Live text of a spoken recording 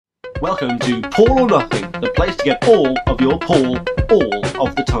Welcome to Paul or Nothing, the place to get all of your Paul all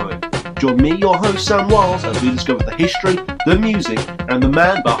of the time. Join me, your host Sam Wiles, as we discover the history, the music, and the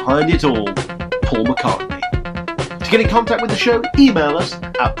man behind it all, Paul McCartney. To get in contact with the show, email us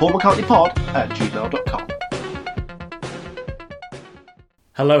at paulmccartneypod@gmail.com.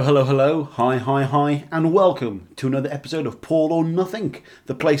 Hello, hi, and welcome to another episode of Paul or Nothing,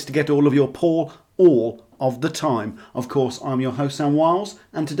 the place to get all of your Paul all of the time. Of course, I'm your host Sam Wiles,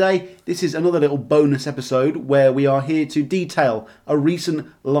 and today this is another little bonus episode where we are here to detail a recent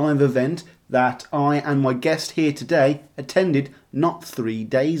live event that I and my guest here today attended not 3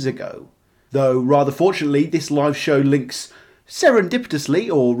 days ago. Though rather fortunately, this live show links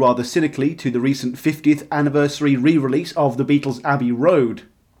serendipitously, or rather cynically, to the recent 50th anniversary re-release of the Beatles' Abbey Road.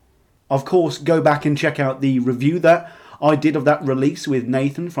 Of course, go back and check out the review that I did of that release with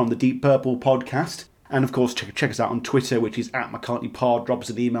Nathan from the Deep Purple podcast. And of course, check us out on Twitter, which is at McCartneyPod. Drop us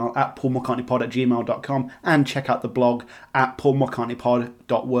an email at paulmccartneypod@gmail.com. And check out the blog at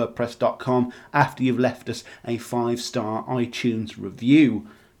paulmccartneypod.wordpress.com after you've left us a 5-star iTunes review.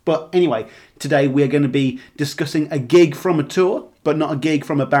 But anyway, today we're going to be discussing a gig from a tour, but not a gig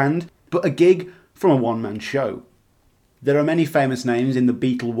from a band, but a gig from a one-man show. There are many famous names in the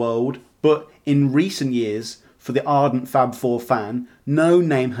Beatle world, but in recent years, for the ardent Fab Four fan, no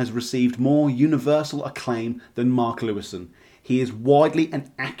name has received more universal acclaim than Mark Lewisohn. He is widely and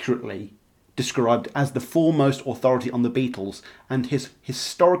accurately described as the foremost authority on the Beatles, and his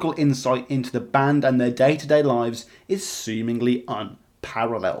historical insight into the band and their day-to-day lives is seemingly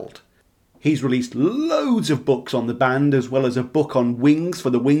unparalleled. He's released loads of books on the band, as well as a book on Wings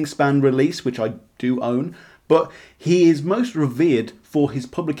for the Wingspan release, which I do own, but he is most revered for his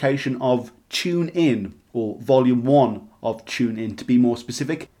publication of Tune In, or Volume 1 of Tune In to be more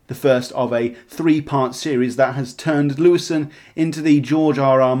specific, the first of a 3-part series that has turned Lewisohn into the George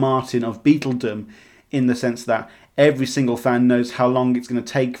R.R. Martin of Beatledom, in the sense that every single fan knows how long it's going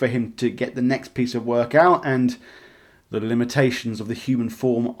to take for him to get the next piece of work out, and the limitations of the human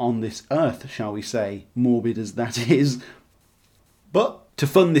form on this earth, shall we say, morbid as that is. But to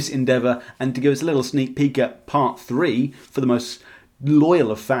fund this endeavour and to give us a little sneak peek at part 3 for the most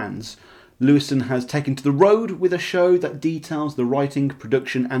loyal of fans, Lewisohn has taken to the road with a show that details the writing,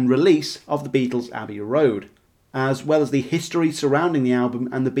 production and release of the Beatles' Abbey Road, as well as the history surrounding the album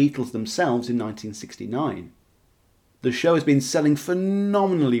and the Beatles themselves in 1969. The show has been selling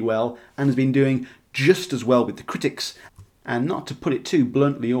phenomenally well and has been doing just as well with the critics, and not to put it too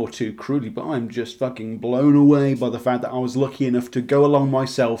bluntly or too crudely, but I'm just fucking blown away by the fact that I was lucky enough to go along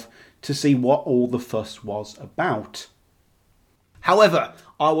myself to see what all the fuss was about. However,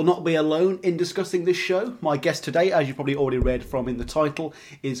 I will not be alone in discussing this show. My guest today, as you probably already read from in the title,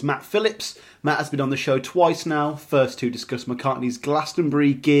 is Matt Phillips. Matt has been on the show twice now, first to discuss McCartney's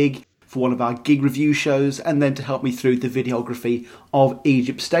Glastonbury gig for one of our gig review shows, and then to help me through the videography of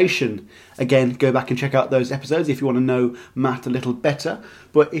Egypt Station. Again, go back and check out those episodes if you want to know Matt a little better.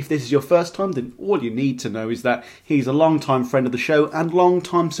 But if this is your first time, then all you need to know is that he's a long-time friend of the show and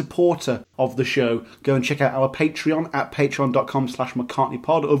long-time supporter of the show. Go and check out our Patreon at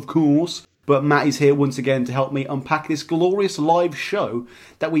patreon.com/McCartneyPod, of course. But Matt is here once again to help me unpack this glorious live show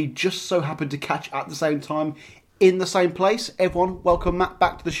that we just so happened to catch at the same time in the same place. Everyone, welcome Matt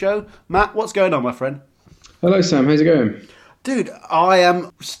back to the show. Matt, what's going on, my friend? Hello, Sam. How's it going? Dude, I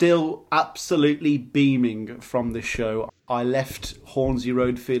am still absolutely beaming from this show. I left Hornsey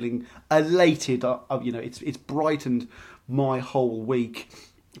Road feeling elated. It's brightened my whole week.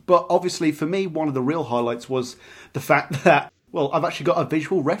 But obviously, for me, one of the real highlights was the fact that, well, I've actually got a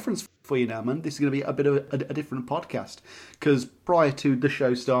visual reference for you now, man. This is going to be a bit of a different podcast, because prior to the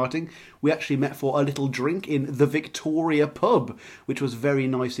show starting, we actually met for a little drink in the Victoria pub, which was very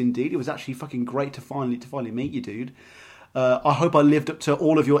nice indeed. It was actually fucking great to finally meet you, dude. I hope I lived up to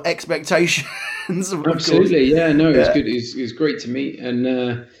all of your expectations. Absolutely, yeah. No, it was good. It was great to meet, and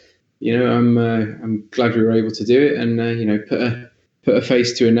I'm glad we were able to do it, and put a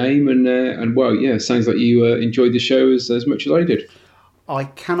face to a name, and well, yeah, sounds like you enjoyed the show as much as I did. I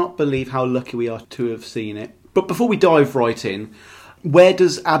cannot believe how lucky we are to have seen it. But before we dive right in, where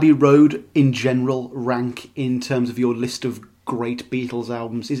does Abbey Road in general rank in terms of your list of great Beatles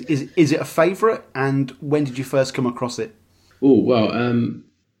albums? Is it a favourite? And when did you first come across it? Oh, well,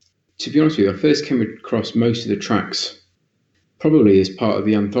 to be honest with you, I first came across most of the tracks probably as part of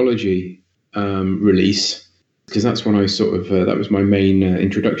the anthology release, because that's when I sort of, that was my main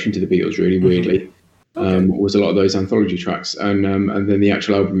introduction to the Beatles, really, weirdly. Okay. Was a lot of those anthology tracks, and then the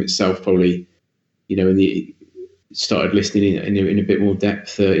actual album itself probably, started listening in a bit more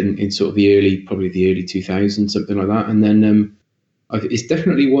depth in sort of the early 2000s, something like that, and then It's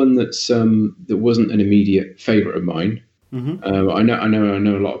definitely one that wasn't an immediate favourite of mine. Mm-hmm. I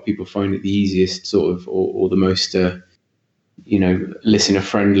know a lot of people find it the easiest sort of, or the most listener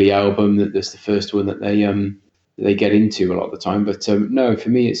friendly album. That's the first one that they get into a lot of the time. But no, for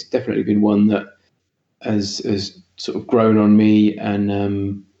me, it's definitely been one that has sort of grown on me,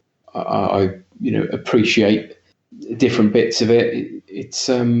 and I appreciate different bits of it. It's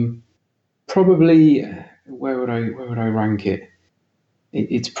probably, where would I rank it?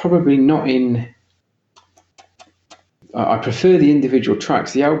 It's probably not in. I prefer the individual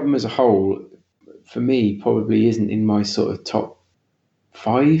tracks. The album as a whole, for me, probably isn't in my sort of top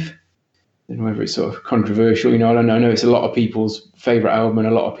 5. And whether it's sort of controversial, I don't know. I know it's a lot of people's favourite album, and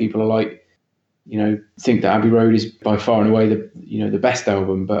a lot of people are like, think that Abbey Road is by far and away the best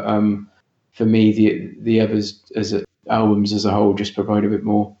album. But for me, the others albums as a whole just provide a bit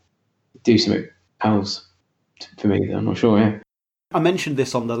more, do something else for me. I'm not sure. Yeah. I mentioned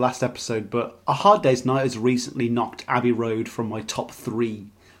this on the last episode, but A Hard Day's Night has recently knocked Abbey Road from my top 3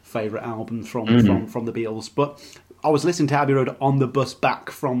 favourite albums from the Beatles. But I was listening to Abbey Road on the bus back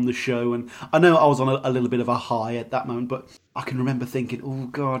from the show, and I know I was on a little bit of a high at that moment, but I can remember thinking, oh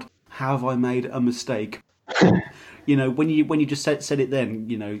God, how have I made a mistake? When you just said it then,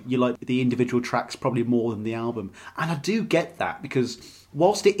 you like the individual tracks probably more than the album. And I do get that, because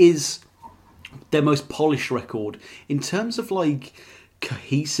whilst it is their most polished record, in terms of like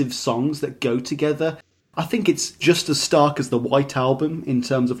cohesive songs that go together, I think it's just as stark as the White Album in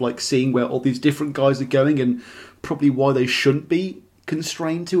terms of like seeing where all these different guys are going, and probably why they shouldn't be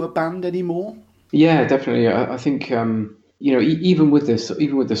constrained to a band anymore. Yeah, definitely. I think even with the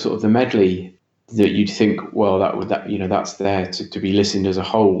sort of the medley, that you'd think, well, that's there to be listened as a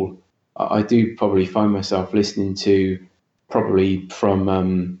whole. I do probably find myself listening to, probably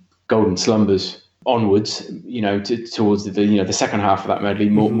from Golden Slumbers onwards, towards the second half of that medley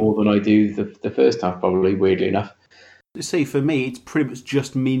more than I do the first half, probably, weirdly enough. See, for me, it's pretty much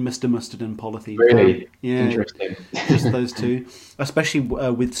just Mean Mr. Mustard and Polythene. Really? Yeah, interesting. Just those two, especially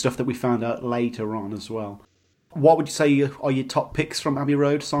with stuff that we found out later on as well. What would you say are your top picks from Abbey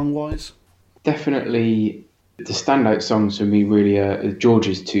Road, song-wise? Definitely, the standout songs for me really are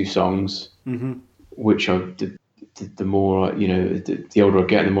George's 2 songs, which the more the older I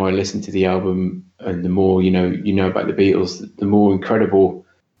get, the more I listen to the album, and the more you know about the Beatles, the more incredible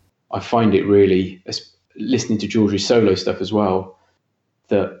I find it. Really, listening to George's solo stuff as well,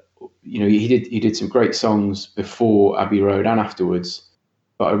 that he did some great songs before Abbey Road and afterwards,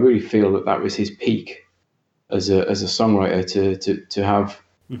 but I really feel that was his peak as a songwriter to have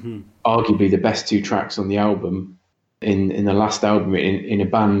arguably the best 2 tracks on the album in the last album in a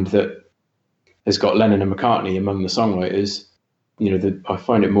band that has got Lennon and McCartney among the songwriters. I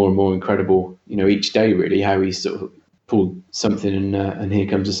find it more and more incredible, each day really, how he's sort of pulled something and here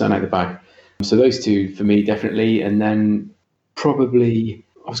comes the sun out the bag. So those 2 for me, definitely. And then probably,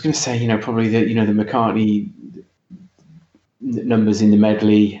 I was going to say, probably the McCartney numbers in the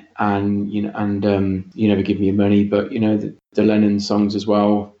medley, and You Never Give Me Your Money, but the Lennon songs as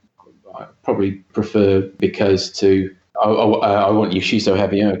well, I probably prefer Because to I Want You, She's So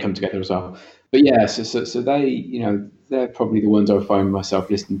Heavy, come together as well. But yeah, so they, they're probably the ones I find myself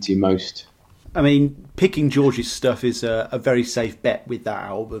listening to most. I mean, picking George's stuff is a very safe bet with that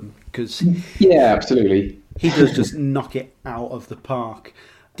album, because yeah, absolutely, he does just knock it out of the park.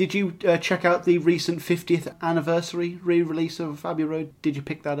 Did you check out the recent 50th anniversary re-release of Abbey Road? Did you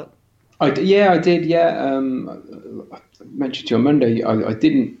pick that up? I did. Yeah. I mentioned to you on Monday, I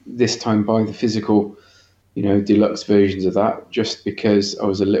didn't this time buy the physical, deluxe versions of that, just because I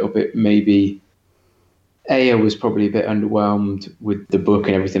was a little bit, maybe, I was probably a bit underwhelmed with the book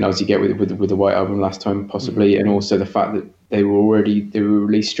and everything else you get with the White Album last time, possibly, and also the fact that they were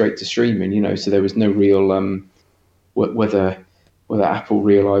released straight to streaming, so there was no real whether Apple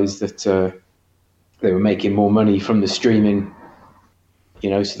realised that they were making more money from the streaming,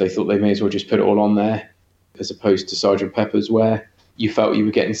 so they thought they may as well just put it all on there, as opposed to Sgt. Pepper's, where you felt you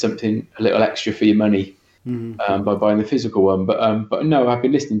were getting something a little extra for your money by buying the physical one. But no, I've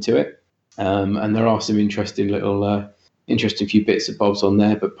been listening to it, and there are some interesting few bits and bobs on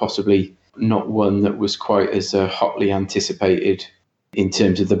there, but possibly not one that was quite as hotly anticipated in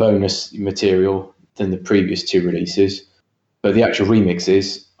terms of the bonus material than the previous 2 releases. But the actual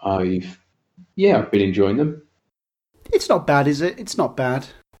remixes, I've been enjoying them. It's not bad, is it? It's not bad.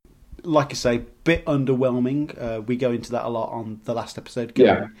 Like I say, bit underwhelming. We go into that a lot on the last episode.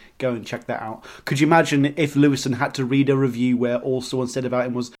 Go and check that out. Could you imagine if Lewison had to read a review where all someone said about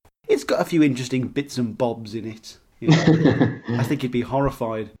him was, it's got a few interesting bits and bobs in it? I think he'd be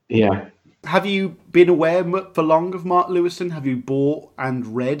horrified. Yeah, Have you been aware for long of Mark Lewison? Have you bought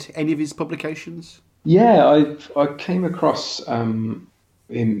and read any of his publications? Yeah, I came across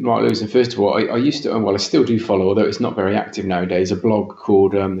in Mark Lewison. First of all, I used to, well, I still do follow, although it's not very active nowadays, a blog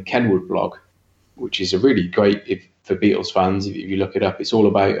called the Kenwood blog, which is a really great for Beatles fans. If you look it up, it's all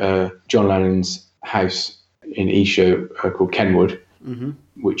about John Lennon's house in Esher called Kenwood,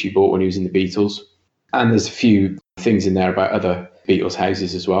 which he bought when he was in the Beatles. And there's a few things in there about other Beatles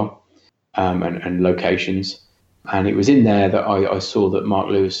houses as well, and locations. And it was in there that I saw that Mark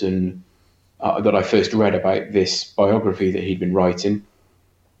Lewison, that I first read about this biography that he'd been writing.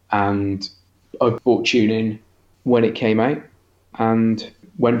 And I bought Tune In when it came out and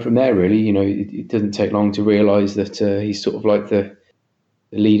went from there, really. You know, it doesn't take long to realise that he's sort of like the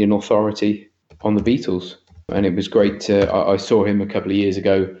leading authority on the Beatles. And it was great. I saw him a couple of years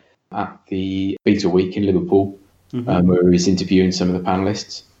ago at the Beatle Week in Liverpool, where he was interviewing some of the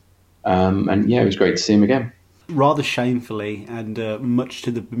panellists. And yeah, it was great to see him again. Rather shamefully, and much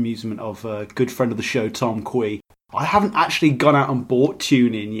to the amusement of a good friend of the show, Tom Quee, I haven't actually gone out and bought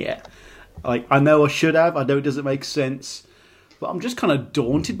Tune In yet. Like, I know I should have. I know it doesn't make sense. But I'm just kind of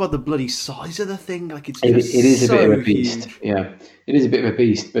daunted by the bloody size of the thing. Like, it's just it is so a bit of a beast. huge. Yeah, it is a bit of a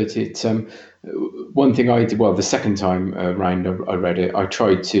beast. But it's one thing I did. Well, the second time round I read it, I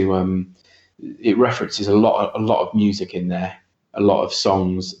tried to. It references a lot of music in there, a lot of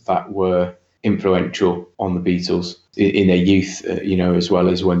songs that were influential on the Beatles in their youth, as well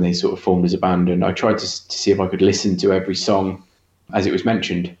as when they sort of formed as a band. And I tried to see if I could listen to every song as it was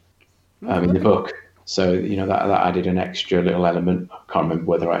mentioned in the book. So, that added an extra little element. I can't remember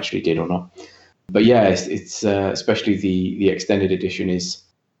whether I actually did or not. But yeah, it's especially the extended edition it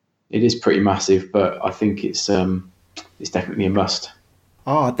is pretty massive, but I think it's definitely a must.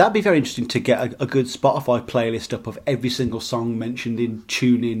 Oh, that'd be very interesting to get a good Spotify playlist up of every single song mentioned in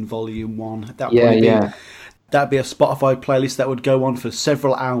Tune In Volume 1. That'd be a Spotify playlist that would go on for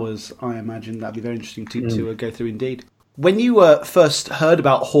several hours, I imagine. That'd be very interesting to go through indeed. When you first heard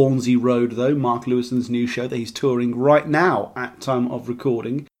about Hornsey Road, though, Mark Lewison's new show that he's touring right now at time of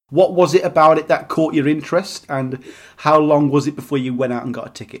recording, what was it about it that caught your interest, and how long was it before you went out and got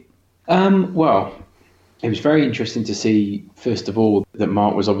a ticket? Well, it was very interesting to see, first of all, that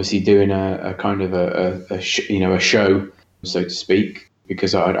Mark was obviously doing a kind of a show, so to speak,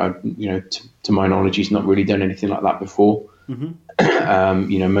 because to my knowledge, he's not really done anything like that before.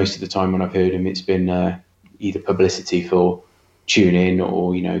 Most of the time when I've heard him, it's been either publicity for Tune In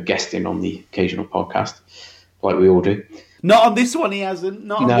or guesting on the occasional podcast, like we all do. Not on this one, he hasn't.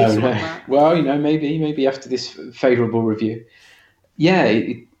 Not on this one, Matt. Well, maybe after this favourable review. Yeah,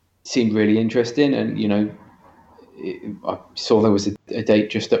 it seemed really interesting, and I saw there was a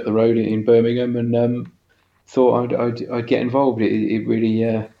date just up the road in Birmingham, and thought I'd get involved. It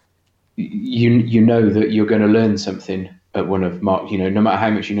really, you know that you're going to learn something at one of Mark. No matter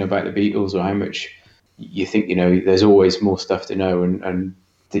how much you know about the Beatles or how much you think there's always more stuff to know, and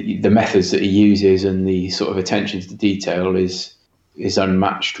the methods that he uses and the sort of attention to detail is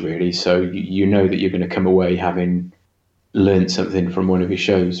unmatched, really. So you know that you're going to come away having learned something from one of his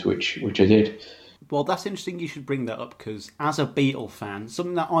shows, which I did. Well, that's interesting you should bring that up, because as a Beatle fan,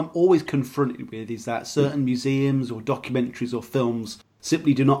 something that I'm always confronted with is that certain museums or documentaries or films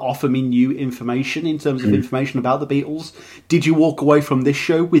simply do not offer me new information in terms of information about the Beatles. Did you walk away from this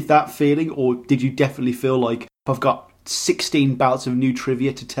show with that feeling, or did you definitely feel like, I've got 16 bouts of new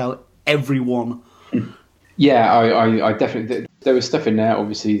trivia to tell everyone? Yeah, I definitely... There was stuff in there,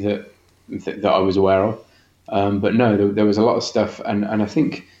 obviously, that I was aware of. But no, there was a lot of stuff, and I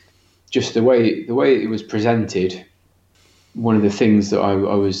think just the way it was presented, one of the things that I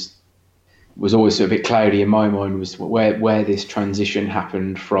was always a bit cloudy in my mind was where this transition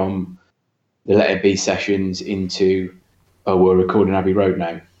happened from the Let It Be sessions into, we're recording Abbey Road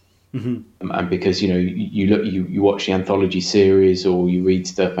now. And because you watch the anthology series or you read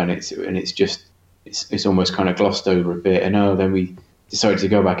stuff, and it's almost kind of glossed over a bit, and then we decided to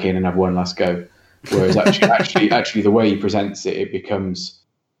go back in and have one last go. Whereas actually the way he presents it, it becomes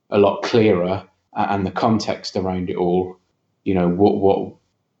a lot clearer, and the context around it all, what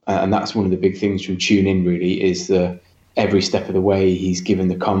and that's one of the big things from Tune In, really, is every step of the way he's given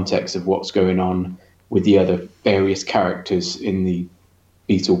the context of what's going on with the other various characters in the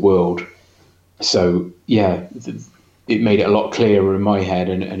Beatle world. So yeah, it made it a lot clearer in my head,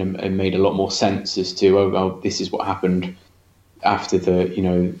 and it made a lot more sense as to this is what happened after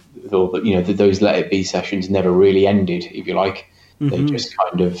those Let It Be sessions never really ended, if you like. They just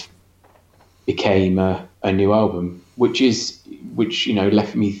kind of became a new album, which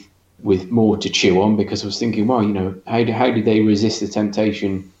left me with more to chew on, because I was thinking, well, how did they resist the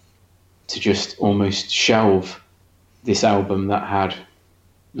temptation to just almost shelve this album that had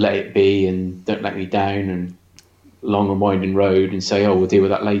Let It Be and Don't Let Me Down and Long and Winding Road and say, oh, we'll deal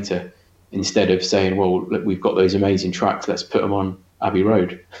with that later, instead of saying, well, look, we've got those amazing tracks, let's put them on Abbey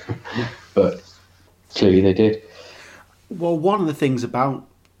Road. But clearly they did. Well, one of the things about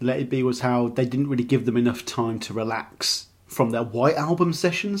Let It Be was how they didn't really give them enough time to relax from their White Album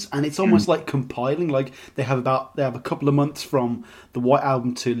sessions, and it's almost like compiling. Like they have a couple of months from the White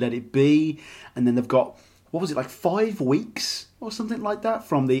Album to Let It Be, and then they've got, what was it, like 5 weeks or something like that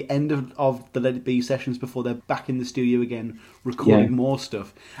from the end of the Let It Be sessions before they're back in the studio again recording more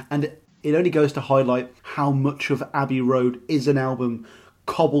stuff. And it only goes to highlight how much of Abbey Road is an album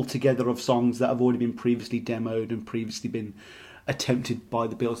cobbled together of songs that have already been previously demoed and previously been attempted by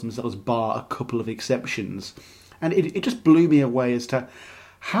the Beatles themselves, bar a couple of exceptions. And it just blew me away as to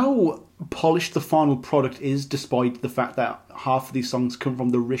how polished the final product is, despite the fact that half of these songs come from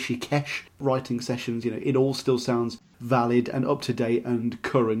the Rishikesh writing sessions. You know, it all still sounds valid and up to date and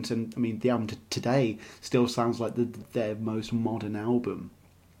current. And I mean, the album today still sounds like their most modern album.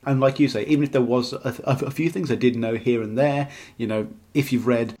 And like you say, even if there was a few things I did know here and there, you know, if you've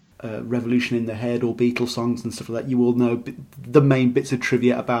read Revolution in the Head or Beatles songs and stuff like that, you will know the main bits of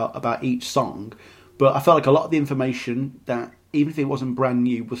trivia about each song. But I felt like a lot of the information that, even if it wasn't brand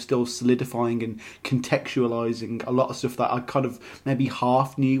new, was still solidifying and contextualising a lot of stuff that I kind of maybe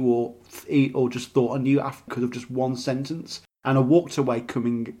half knew or just thought I knew because of just one sentence. And I walked away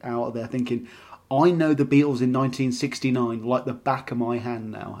coming out of there thinking, I know the Beatles in 1969 like the back of my hand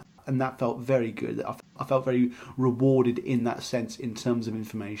now. And that felt very good. I felt very rewarded in that sense in terms of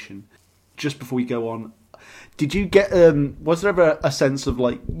information. Just before we go on, did you get, was there ever a sense of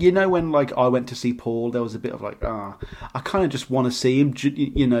like, you know, when like I went to see Paul, there was a bit of like, I kind of just want to see him,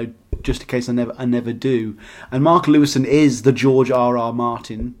 you know, just in case I never do. And Mark Lewison is the George R.R.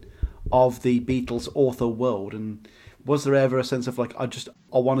 Martin of the Beatles author world. And was there ever a sense of like, I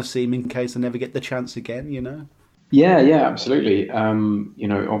want to see him in case I never get the chance again, you know? Yeah, absolutely. You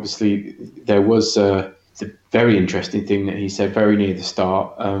know, obviously there was the very interesting thing that he said very near the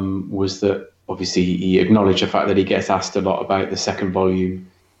start was that obviously he acknowledged the fact that he gets asked a lot about the second volume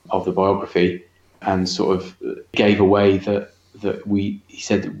of the biography, and sort of gave away that he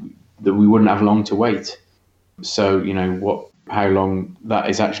said that we wouldn't have long to wait. So, you know, how long that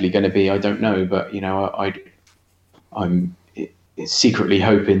is actually going to be, I don't know, but you know, I'm secretly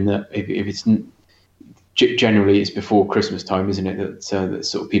hoping that if it's generally it's before Christmas time, isn't it? That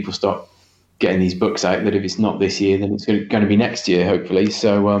sort of people start getting these books out. That if it's not this year, then it's going to be next year, hopefully.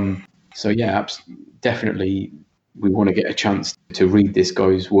 So yeah, definitely, we want to get a chance to read this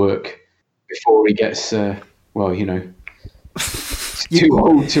guy's work before he gets, well, you know, too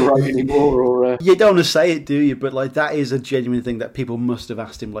old to write anymore. Or you don't want to say it, do you? But like that is a genuine thing that people must have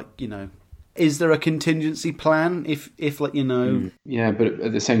asked him. Like, you know, is there a contingency plan if like, you know? Yeah, but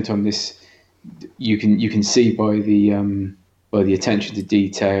at the same time, this you can see by the attention to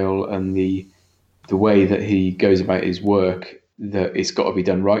detail and the way that he goes about his work that it's got to be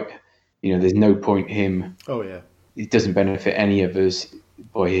done right. You know, there's no point him. Oh yeah. It doesn't benefit any of us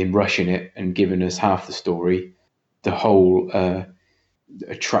by him rushing it and giving us half the story. The whole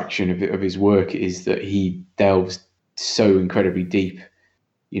attraction of his work is that he delves so incredibly deep.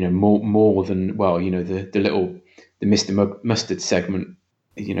 You know, more than, well, you know, the Mr. Mustard segment,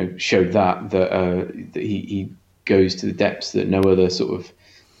 you know, showed that he goes to the depths that no other sort of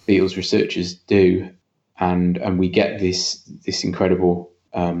Beatles researchers do, and we get this incredible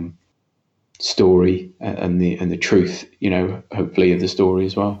story and the truth, you know, hopefully, of the story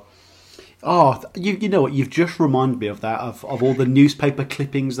as well. Oh, you know what? You've just reminded me of that, of all the newspaper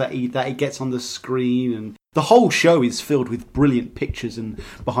clippings that he gets on the screen, and the whole show is filled with brilliant pictures and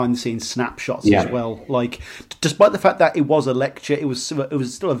behind the scenes snapshots as well. Like, despite the fact that it was a lecture, it was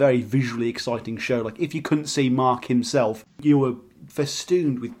still a very visually exciting show. Like, if you couldn't see Mark himself, you were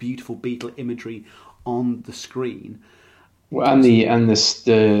festooned with beautiful Beatle imagery on the screen. Well, and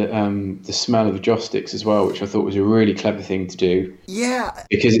the smell of joss sticks as well, which I thought was a really clever thing to do. Yeah,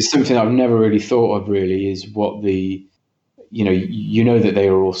 because it's something I've never really thought of. Really, is what you know that they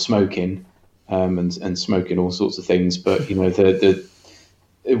are all smoking, and smoking all sorts of things. But you know I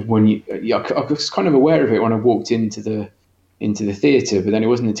was kind of aware of it when I walked into the theatre, but then it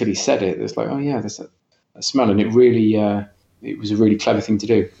wasn't until he said it. It's like, oh yeah, there's that smell, and it really it was a really clever thing to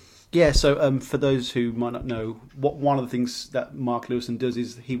do. Yeah, so for those who might not know, one of the things that Mark Lewison does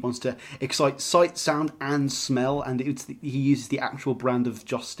is he wants to excite sight, sound, and smell, and he uses the actual brand of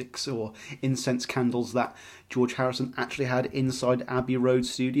joss sticks or incense candles that George Harrison actually had inside Abbey Road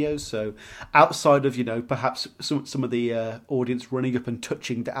Studios. So outside of perhaps some of the audience running up and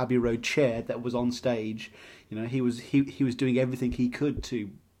touching the Abbey Road chair that was on stage, he was doing everything he could to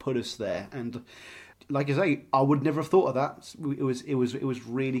put us there. And like I say, I would never have thought of that. It was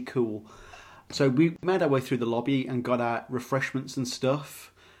really cool. So we made our way through the lobby and got our refreshments and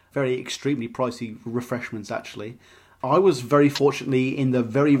stuff. Very extremely pricey refreshments, actually. I was very fortunately in the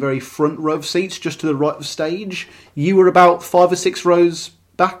very, very front row of seats, just to the right of stage. You were about 5 or 6 rows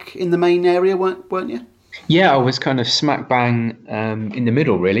back in the main area, weren't you? Yeah, I was kind of smack bang in the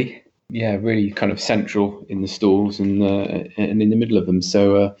middle, really. Yeah, really kind of central in the stalls and in the middle of them.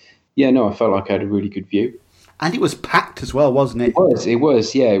 So. Yeah, no, I felt like I had a really good view. And it was packed as well, wasn't it? It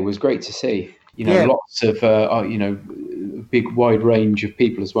was, yeah, it was great to see. Lots of, big wide range of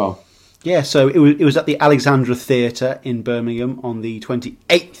people as well. Yeah, so it was at the Alexandra Theatre in Birmingham on the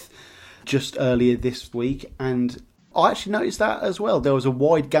 28th, just earlier this week, and I actually noticed that as well. There was a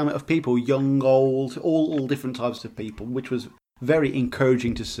wide gamut of people, young, old, all different types of people, which was very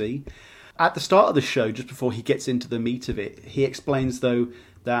encouraging to see. At the start of the show, just before he gets into the meat of it, he explains, though,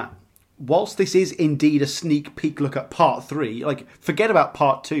 that whilst this is indeed a sneak peek look at part 3, like, forget about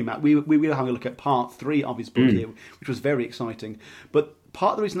part 2, Matt. We were having a look at part 3 of his book here, which was very exciting. But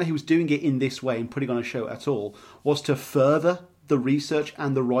part of the reason that he was doing it in this way and putting on a show at all was to further the research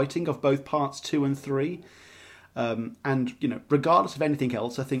and the writing of both parts 2 and 3. And, regardless of anything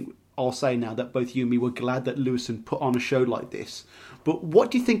else, I think I'll say now that both you and me were glad that Lewison put on a show like this. But what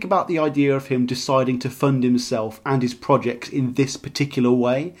do you think about the idea of him deciding to fund himself and his projects in this particular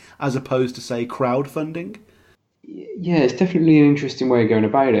way, as opposed to, say, crowdfunding? Yeah, it's definitely an interesting way of going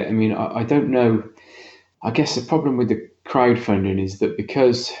about it. I mean, I don't know. I guess the problem with the crowdfunding is that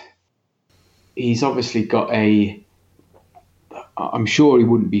because he's obviously got I'm sure he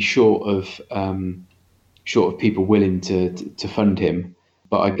wouldn't be short of people willing to fund him.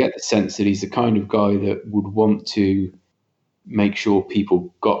 But I get the sense that he's the kind of guy that would want to make sure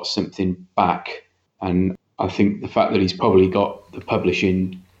people got something back. And I think the fact that he's probably got the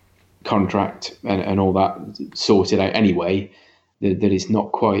publishing contract and all that sorted out anyway, that it's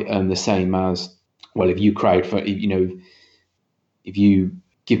not quite the same as, well, if you crowdfund, if you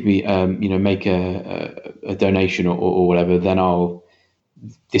give me, make a donation or whatever, then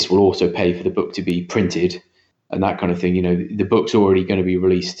this will also pay for the book to be printed. And that kind of thing, the book's already going to be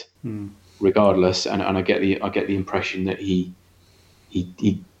released regardless. And I get the impression that he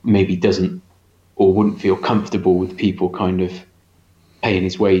maybe doesn't or wouldn't feel comfortable with people kind of paying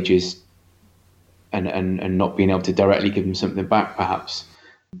his wages and not being able to directly give him something back, perhaps.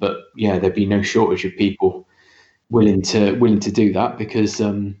 But yeah, there'd be no shortage of people willing to do that because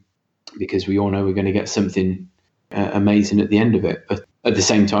we all know we're going to get something amazing at the end of it. But at the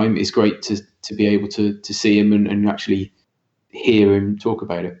same time, it's great to be able to see him and actually hear him talk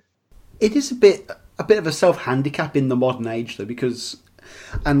about it. It is a bit of a self-handicap in the modern age, though, because,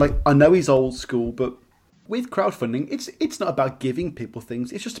 and like, I know he's old school, but with crowdfunding, it's not about giving people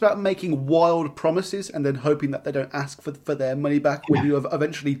things. It's just about making wild promises and then hoping that they don't ask for their money back when you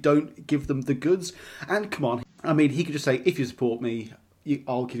eventually don't give them the goods. And come on, I mean, he could just say, if you support me,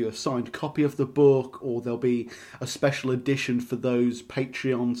 I'll give you a signed copy of the book, or there'll be a special edition for those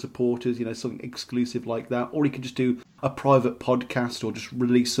Patreon supporters, something exclusive like that. Or he could just do a private podcast or just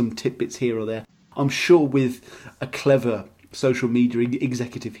release some tidbits here or there. I'm sure with a clever social media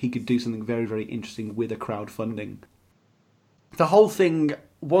executive, he could do something very, very interesting with a crowdfunding. The whole thing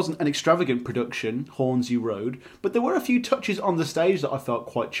wasn't an extravagant production, Hornsey Road, but there were a few touches on the stage that I felt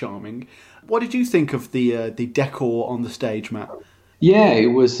quite charming. What did you think of the decor on the stage, Matt? Yeah, it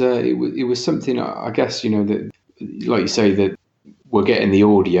was something, I guess, that, like you say, that we're getting the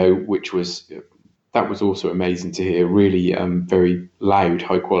audio, that was also amazing to hear, really very loud,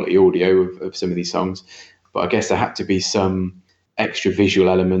 high quality audio of some of these songs. But I guess there had to be some extra visual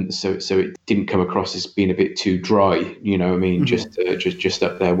elements, so it didn't come across as being a bit too dry, mm-hmm. just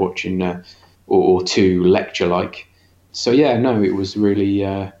up there watching or too lecture like. So yeah, no, it was really,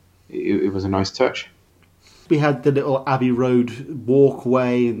 it was a nice touch. We had the little Abbey Road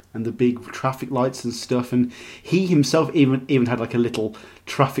walkway and the big traffic lights and stuff, and he himself even had like a little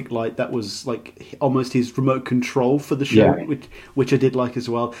traffic light that was like almost his remote control for the show, yeah. which I did like as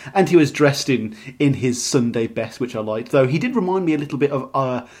well. And he was dressed in his Sunday best, which I liked. Though he did remind me a little bit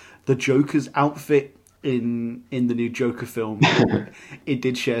of the Joker's outfit in the new Joker film. It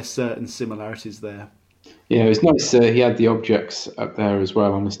did share certain similarities there. Yeah, it was nice. He had the objects up there as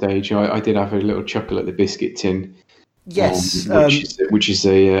well on the stage. I did have a little chuckle at the biscuit tin, Yes. which is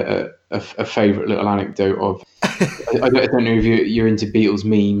a favourite little anecdote of. I don't know if you're into Beatles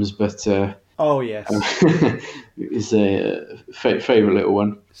memes, but Oh, yes. it's a favourite little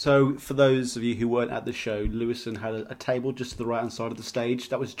one. So, for those of you who weren't at the show, Lewison had a table just to the right-hand side of the stage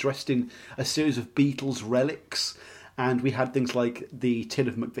that was dressed in a series of Beatles relics. And we had things like the tin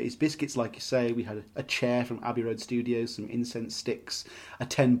of McVitie's biscuits, like you say. We had a chair from Abbey Road Studios, some incense sticks, a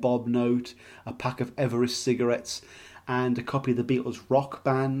 10-bob note, a pack of Everest cigarettes, and a copy of the Beatles rock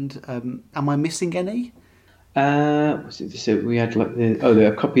band. Am I missing any? So we had like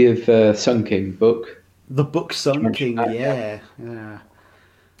a copy of Sun King book. The book Sun King, yeah.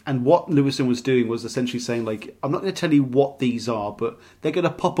 And what Lewison was doing was essentially saying, like, I'm not going to tell you what these are, but they're going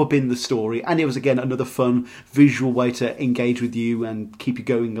to pop up in the story. And it was, again, another fun visual way to engage with you and keep you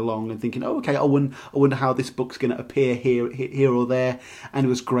going along and thinking, oh, okay, I wonder how this book's going to appear here or there. And it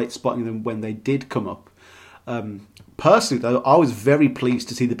was great spotting them when they did come up. Personally, though, I was very pleased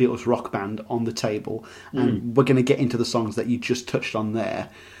to see the Beatles rock band on the table. And we're going to get into the songs that you just touched on there.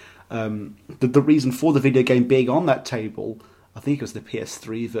 The reason for the video game being on that table, I think it was the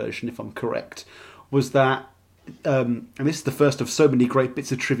PS3 version, if I'm correct, was that, and this is the first of so many great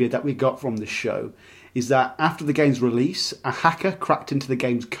bits of trivia that we got from this show, is that after the game's release, a hacker cracked into the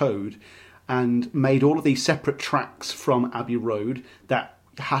game's code and made all of these separate tracks from Abbey Road that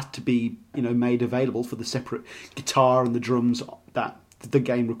had to be, made available for the separate guitar and the drums that the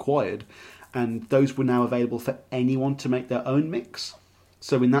game required. And those were now available for anyone to make their own mix.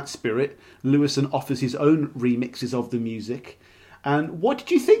 So in that spirit, Lewison offers his own remixes of the music. And what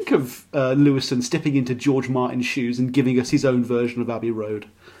did you think of Lewison stepping into George Martin's shoes and giving us his own version of Abbey Road?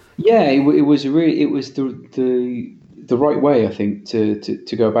 Yeah, it was the right way, I think,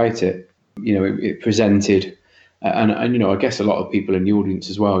 to go about it. It presented, and I guess a lot of people in the audience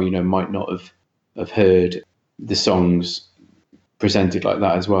as well, might not have heard the songs presented like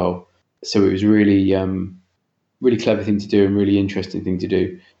that as well. So it was really clever thing to do and really interesting thing to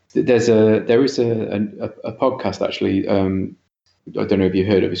do. There is a podcast actually. I don't know if you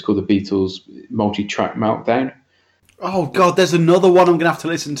heard of it. It's called the Beatles Multi-Track Meltdown. Oh God, there's another one I'm going to have to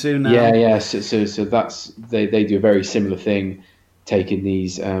listen to now. Yeah. So that's they do a very similar thing, taking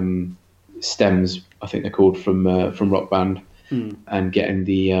these stems, I think they're called, from Rock Band, and getting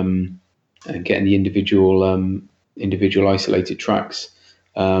the individual isolated tracks,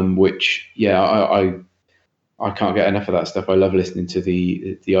 which I can't get enough of that stuff. I love listening to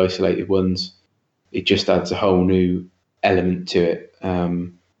the isolated ones. It just adds a whole new element to it.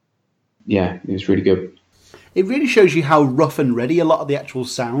 It was really good. It really shows you how rough and ready a lot of the actual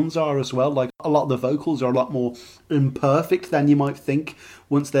sounds are as well. Like, a lot of the vocals are a lot more imperfect than you might think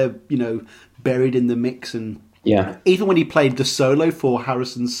once they're, buried in the mix. And even when he played the solo for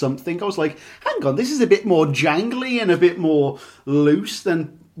Harrison's Something, I was like, hang on, this is a bit more jangly and a bit more loose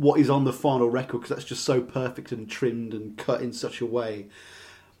than what is on the final record, because that's just so perfect and trimmed and cut in such a way.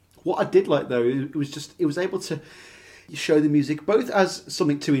 What I did like, though, it was able to show the music both as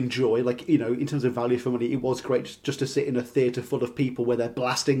something to enjoy, like, in terms of value for money. It was great just to sit in a theatre full of people where they're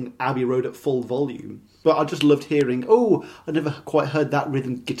blasting Abbey Road at full volume. But I just loved hearing, I never quite heard that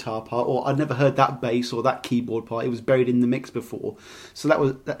rhythm guitar part, or I never heard that bass or that keyboard part. It was buried in the mix before. So that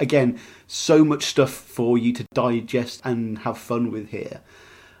was, again, so much stuff for you to digest and have fun with here.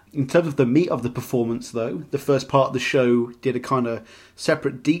 In terms of the meat of the performance, though, the first part of the show did a kind of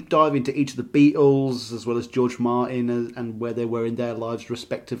separate deep dive into each of the Beatles, as well as George Martin, and where they were in their lives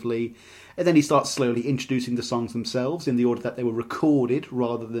respectively. And then he starts slowly introducing the songs themselves in the order that they were recorded,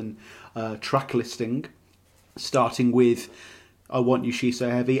 rather than track listing, starting with I Want You, She's So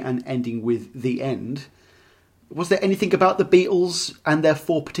Heavy, and ending with The End. Was there anything about the Beatles and their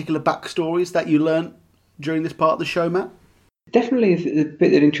 4 particular backstories that you learnt during this part of the show, Matt? Definitely, the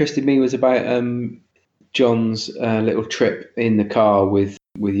bit that interested me was about John's little trip in the car with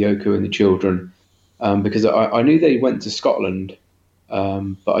Yoko and the children, because I knew they went to Scotland,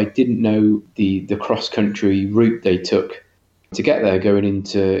 but I didn't know the cross-country route they took to get there, going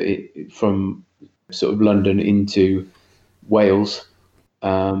from sort of London into Wales,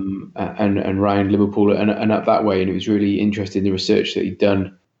 and around Liverpool and up that way. And it was really interesting, the research that he'd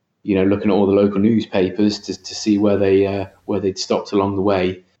done, looking at all the local newspapers to see where they'd stopped along the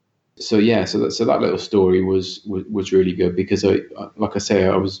way. So that little story was really good, because I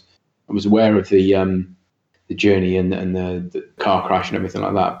was aware of the journey and the car crash and everything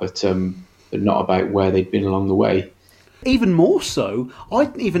like that, but not about where they'd been along the way. Even more so, I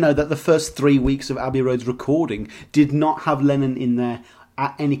didn't even know that the first 3 weeks of Abbey Road's recording did not have Lennon in there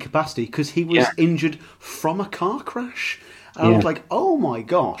at any capacity because he was injured from a car crash. And I was like, oh my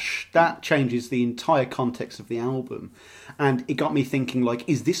gosh, that changes the entire context of the album. And it got me thinking, like,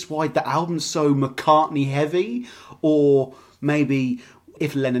 is this why the album's so McCartney heavy? Or maybe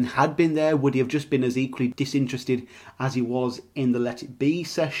if Lennon had been there, would he have just been as equally disinterested as he was in the Let It Be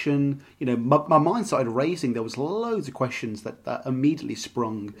session? You know, my mind started racing. There was loads of questions that immediately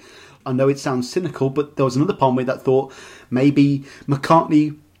sprung. I know it sounds cynical, but there was another part of me that thought maybe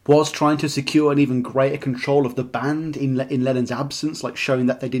McCartney was trying to secure an even greater control of the band in Lennon's absence, like showing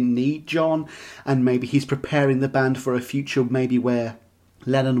that they didn't need John, and maybe he's preparing the band for a future maybe where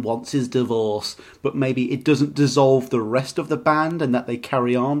Lennon wants his divorce, but maybe it doesn't dissolve the rest of the band and that they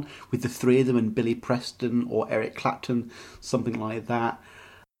carry on with the three of them and Billy Preston or Eric Clapton, something like that.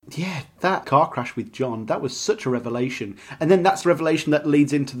 Yeah, that car crash with John, that was such a revelation. And then that's the revelation that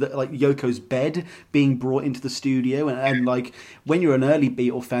leads into the Yoko's bed being brought into the studio. And like, when you're an early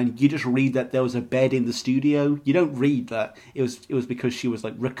Beatle fan, you just read that there was a bed in the studio. You don't read that it was because she was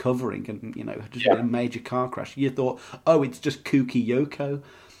like recovering and, you know, just in a major car crash. You thought, oh, it's just kooky Yoko.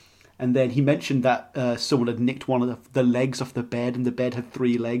 And then he mentioned that someone had nicked one of the legs off the bed, and the bed had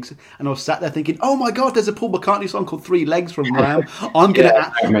 3 legs. And I was sat there thinking, "Oh my God, there's a Paul McCartney song called 3 Legs from Ram."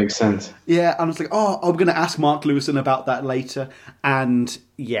 That makes sense. Yeah, and I was like, "Oh, I'm going to ask Mark Lewison about that later." And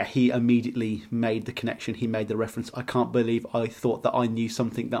yeah, he immediately made the connection. He made the reference. I can't believe I thought that I knew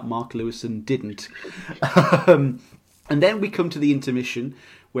something that Mark Lewison didn't. And then we come to the intermission,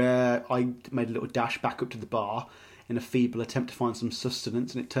 where I made a little dash back up to the bar in a feeble attempt to find some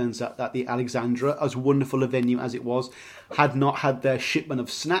sustenance, and it turns out that the Alexandra, as wonderful a venue as it was, had not had their shipment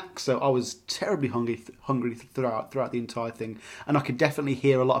of snacks, so I was terribly hungry throughout the entire thing, and I could definitely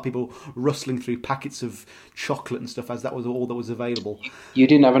hear a lot of people rustling through packets of chocolate and stuff, as that was all that was available. You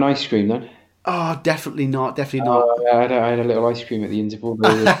didn't have an ice cream then? Oh, definitely not. I had a little ice cream at the interval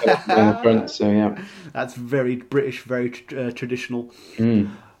there in the front, so yeah. That's very British, very traditional.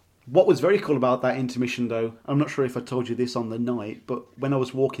 What was very cool about that intermission, though, I'm not sure if I told you this on the night, but when I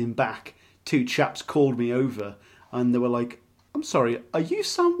was walking back, 2 chaps called me over, and they were like, "I'm sorry, are you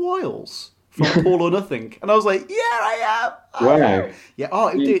Sam Wiles from All or Nothing?" And I was like, "Yeah, I am." Wow. Yeah. Oh,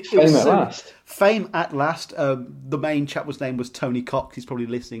 it Fame was at last. Fame at last. The main chap name was Tony Cox. He's probably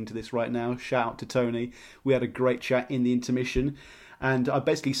listening to this right now. Shout out to Tony. We had a great chat in the intermission, and I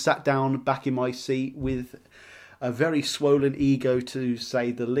basically sat down back in my seat with a very swollen ego, to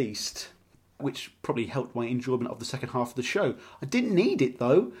say the least, which probably helped my enjoyment of the second half of the show. I didn't need it,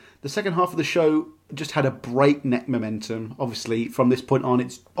 though. The second half of the show just had a breakneck momentum. Obviously, from this point on,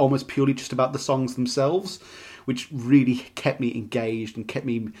 it's almost purely just about the songs themselves, which really kept me engaged and kept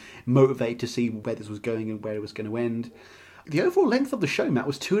me motivated to see where this was going and where it was going to end. The overall length of the show, Matt,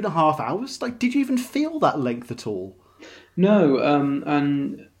 was 2.5 hours. Like, did you even feel that length at all? No,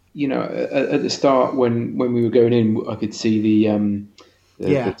 and you know, at the start when we were going in, I could see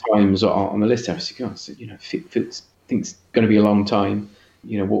the times on the list. I was thinking, you know, think it's going to be a long time.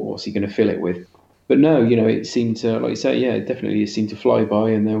 You know, what's he going to fill it with? But no, you know, it seemed to, like you say, yeah, definitely it seemed to fly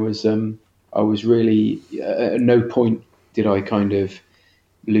by. And there was, I was really at no point did I kind of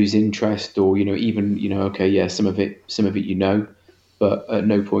lose interest, or you know, even you know, okay, yeah, some of it, you know, but at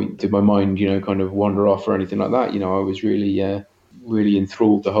no point did my mind, you know, kind of wander off or anything like that. You know, I was really really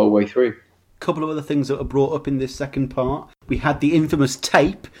enthralled the whole way through. Couple of other things that were brought up in this second part. We had the infamous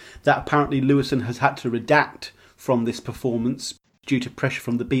tape that apparently Lewison has had to redact from this performance due to pressure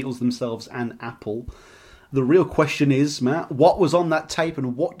from the Beatles themselves and Apple. The real question is, Matt, what was on that tape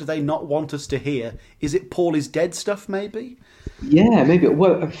and what do they not want us to hear? Is it Paul is Dead stuff, maybe? Yeah, maybe.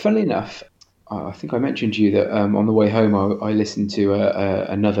 Well, funnily enough, I think I mentioned to you that on the way home I listened to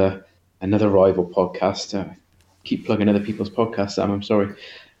another rival podcast. Keep plugging other people's podcasts, Sam, I'm sorry.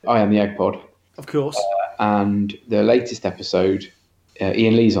 I Am the Egg Pod. Of course. And the latest episode,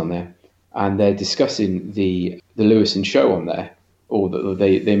 Ian Lee's on there, and they're discussing the Lewison show on there, or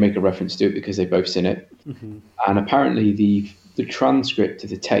they make a reference to it because they've both seen it. Mm-hmm. And apparently the transcript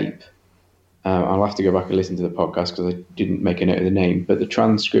of the tape, I'll have to go back and listen to the podcast because I didn't make a note of the name, but the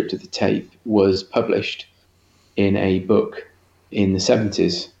transcript of the tape was published in a book in the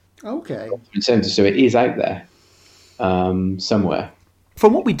 70s. Okay. So it is out there. Somewhere.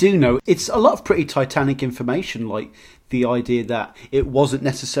 From what we do know, it's a lot of pretty Titanic information, like the idea that it wasn't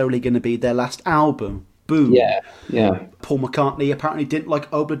necessarily going to be their last album. Boom. Yeah. Paul McCartney apparently didn't like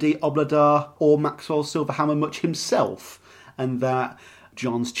Obladi Oblada or Maxwell Silverhammer much himself, and that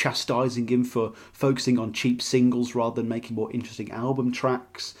John's chastising him for focusing on cheap singles rather than making more interesting album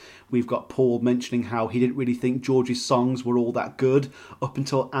tracks. We've got Paul mentioning how he didn't really think George's songs were all that good up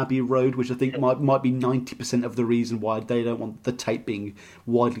until Abbey Road, which I think might be 90% of the reason why they don't want the tape being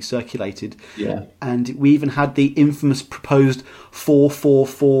widely circulated. Yeah. And we even had the infamous proposed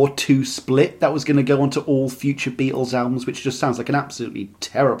 4-4-4-2 split that was going to go onto all future Beatles albums, which just sounds like an absolutely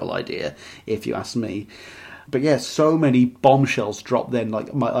terrible idea, if you ask me. But yeah, so many bombshells dropped then.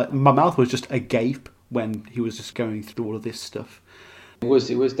 Like my mouth was just agape when he was just going through all of this stuff. It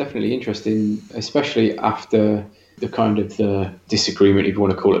was definitely interesting, especially after the kind of the disagreement, if you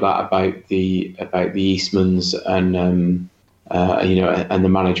want to call it that, about the Eastmans and and the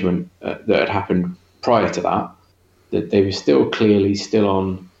management that had happened prior to that. That they were still clearly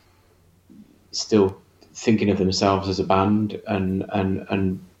still thinking of themselves as a band and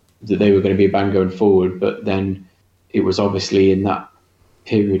that they were going to be a band going forward. But then it was obviously in that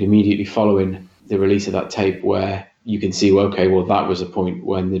period immediately following the release of that tape where you can see, well, okay, well, that was a point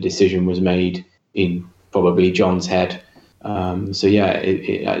when the decision was made in probably John's head. So yeah,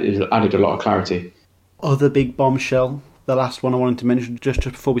 it added a lot of clarity. Other big bombshell, the last one I wanted to mention just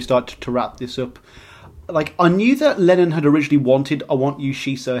before we start to wrap this up. Like, I knew that Lennon had originally wanted I Want You,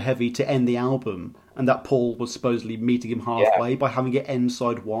 She's So Heavy to end the album, and that Paul was supposedly meeting him halfway by having it end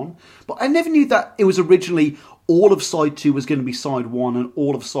side one. But I never knew that it was originally all of side two was going to be side one and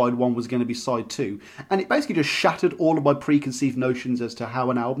all of side one was going to be side two. And it basically just shattered all of my preconceived notions as to how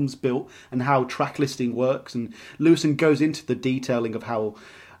an album's built and how track listing works. And Lewisohn goes into the detailing of how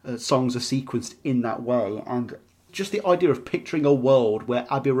songs are sequenced in that way. And just the idea of picturing a world where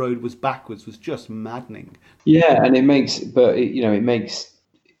Abbey Road was backwards was just maddening. Yeah, and it makes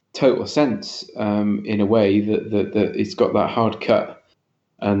total sense in a way that it's got that hard cut.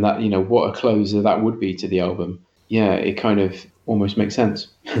 And that, what a closer that would be to the album. Yeah, it kind of almost makes sense.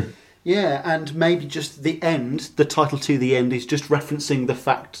 Yeah, and maybe just the end, the title to the end, is just referencing the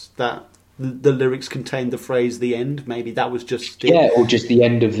fact that the lyrics contain the phrase "the end." Maybe that was just it. Yeah, or just the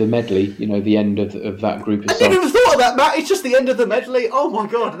end of the medley. The end of that group of songs. I never even thought of that, Matt. It's just the end of the medley. Oh my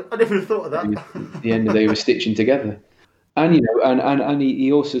god, I never even thought of that. The end of they were stitching together. And and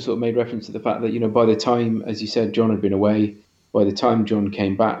he also sort of made reference to the fact that by the time, as you said, John had been away. By the time John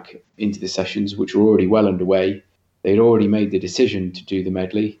came back into the sessions, which were already well underway, they'd already made the decision to do the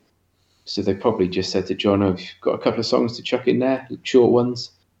medley. So they probably just said to John, "Oh, you've got a couple of songs to chuck in there, short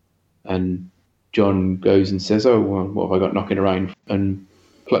ones." And John goes and says, "Oh, well, what have I got knocking around?" and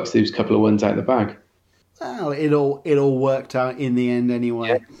plucks those couple of ones out of the bag. Well, it all worked out in the end anyway.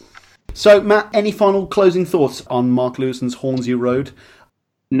 Yeah. So, Matt, any final closing thoughts on Mark Lewisohn's Hornsey Road?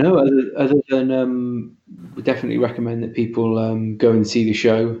 No, other than we definitely recommend that people go and see the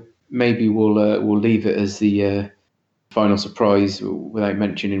show. Maybe we'll leave it as the final surprise without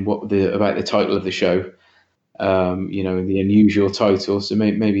mentioning about the title of the show. The unusual title. So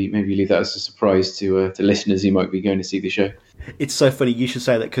maybe leave that as a surprise to listeners who might be going to see the show. It's so funny you should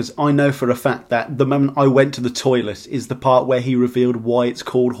say that, because I know for a fact that the moment I went to the toilet is the part where he revealed why it's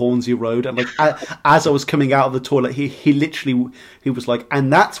called Hornsey Road. And as I was coming out of the toilet, he literally was like,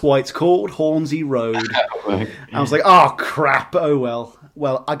 "And that's why it's called Hornsey Road." I was like, "Oh crap! Oh well."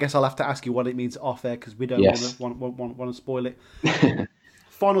 Well, I guess I'll have to ask you what it means off air, because we don't want to spoil it.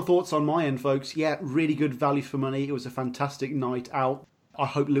 Final thoughts on my end, folks. Yeah, really good value for money. It was a fantastic night out. I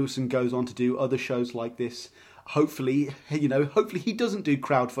hope Lewisohn goes on to do other shows like this. Hopefully he doesn't do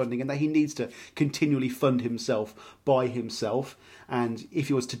crowdfunding and that he needs to continually fund himself by himself. And if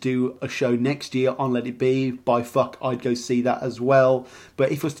he was to do a show next year on Let It Be, by fuck, I'd go see that as well.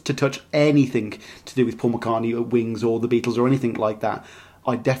 But if it was to touch anything to do with Paul McCartney or Wings or the Beatles or anything like that,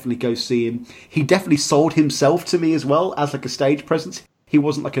 I'd definitely go see him. He definitely sold himself to me as well as like a stage presence. He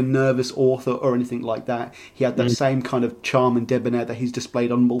wasn't like a nervous author or anything like that. He had that same kind of charm and debonair that he's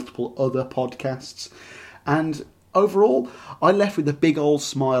displayed on multiple other podcasts. And overall, I left with a big old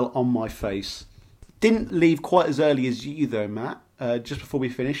smile on my face. Didn't leave quite as early as you though, Matt. Just before we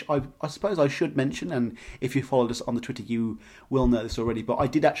finish, I suppose I should mention, and if you followed us on the Twitter, you will know this already, but I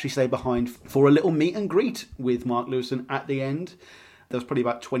did actually stay behind for a little meet and greet with Mark Lewisohn at the end. There was probably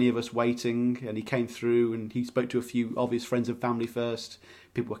about 20 of us waiting, and he came through and he spoke to a few of his friends and family first.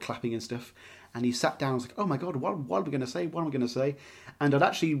 People were clapping and stuff. And he sat down and was like, "Oh my God, what are we going to say? What am I going to say?" And I'd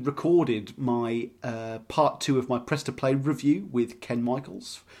actually recorded my part 2 of my Press to Play review with Ken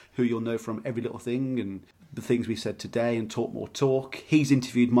Michaels, who you'll know from Every Little Thing and the things we said today and Talk More Talk. He's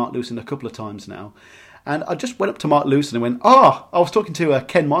interviewed Mark Lewisohn a couple of times now. And I just went up to Mark Lewisohn and went, I was talking to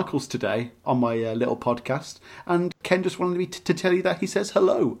Ken Michaels today on my little podcast, and Ken just wanted me to tell you that he says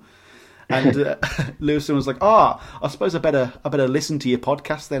hello. And Lewison was like, I suppose I better listen to your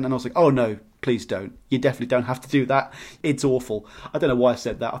podcast then. And I was like, oh no, please don't. You definitely don't have to do that. It's awful. I don't know why I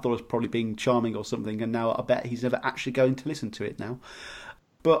said that. I thought I was probably being charming or something. And now I bet he's never actually going to listen to it now.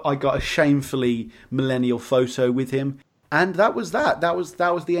 But I got a shamefully millennial photo with him. And that was that. That was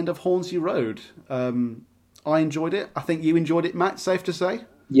the end of Hornsey Road. I enjoyed it. I think you enjoyed it, Matt, safe to say?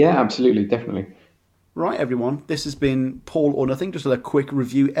 Yeah, absolutely, definitely. Right, everyone. This has been Paul or Nothing, just a quick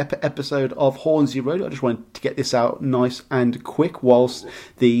review episode of Hornsey Road. I just wanted to get this out nice and quick whilst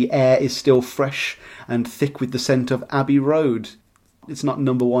the air is still fresh and thick with the scent of Abbey Road. It's not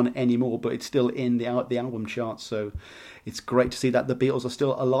number one anymore, but it's still in the album charts, so it's great to see that the Beatles are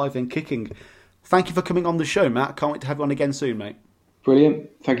still alive and kicking. Thank you for coming on the show, Matt. Can't wait to have you on again soon, mate. Brilliant.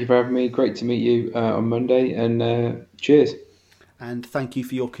 Thank you for having me. Great to meet you on Monday, and cheers. And thank you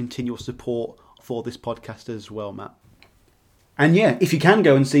for your continual support for this podcast as well, Matt. And yeah, if you can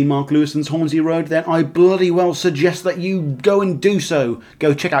go and see Mark Lewison's Hornsey Road, then I bloody well suggest that you go and do so.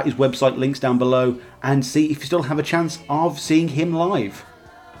 Go check out his website, links down below, and see if you still have a chance of seeing him live.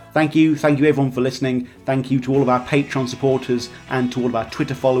 Thank you everyone for listening. Thank you to all of our Patreon supporters and to all of our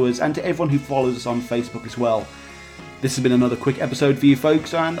Twitter followers and to everyone who follows us on Facebook as well. This has been another quick episode for you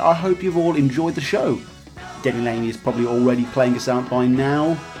folks, and I hope you've all enjoyed the show. Denny Laney is probably already playing us out by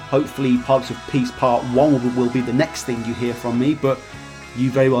now. Hopefully Pipes of Peace Part 1 will be the next thing you hear from me, but you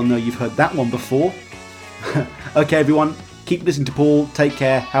very well know you've heard that one before. Okay everyone, keep listening to Paul, take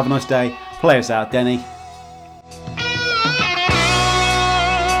care, have a nice day, play us out Denny.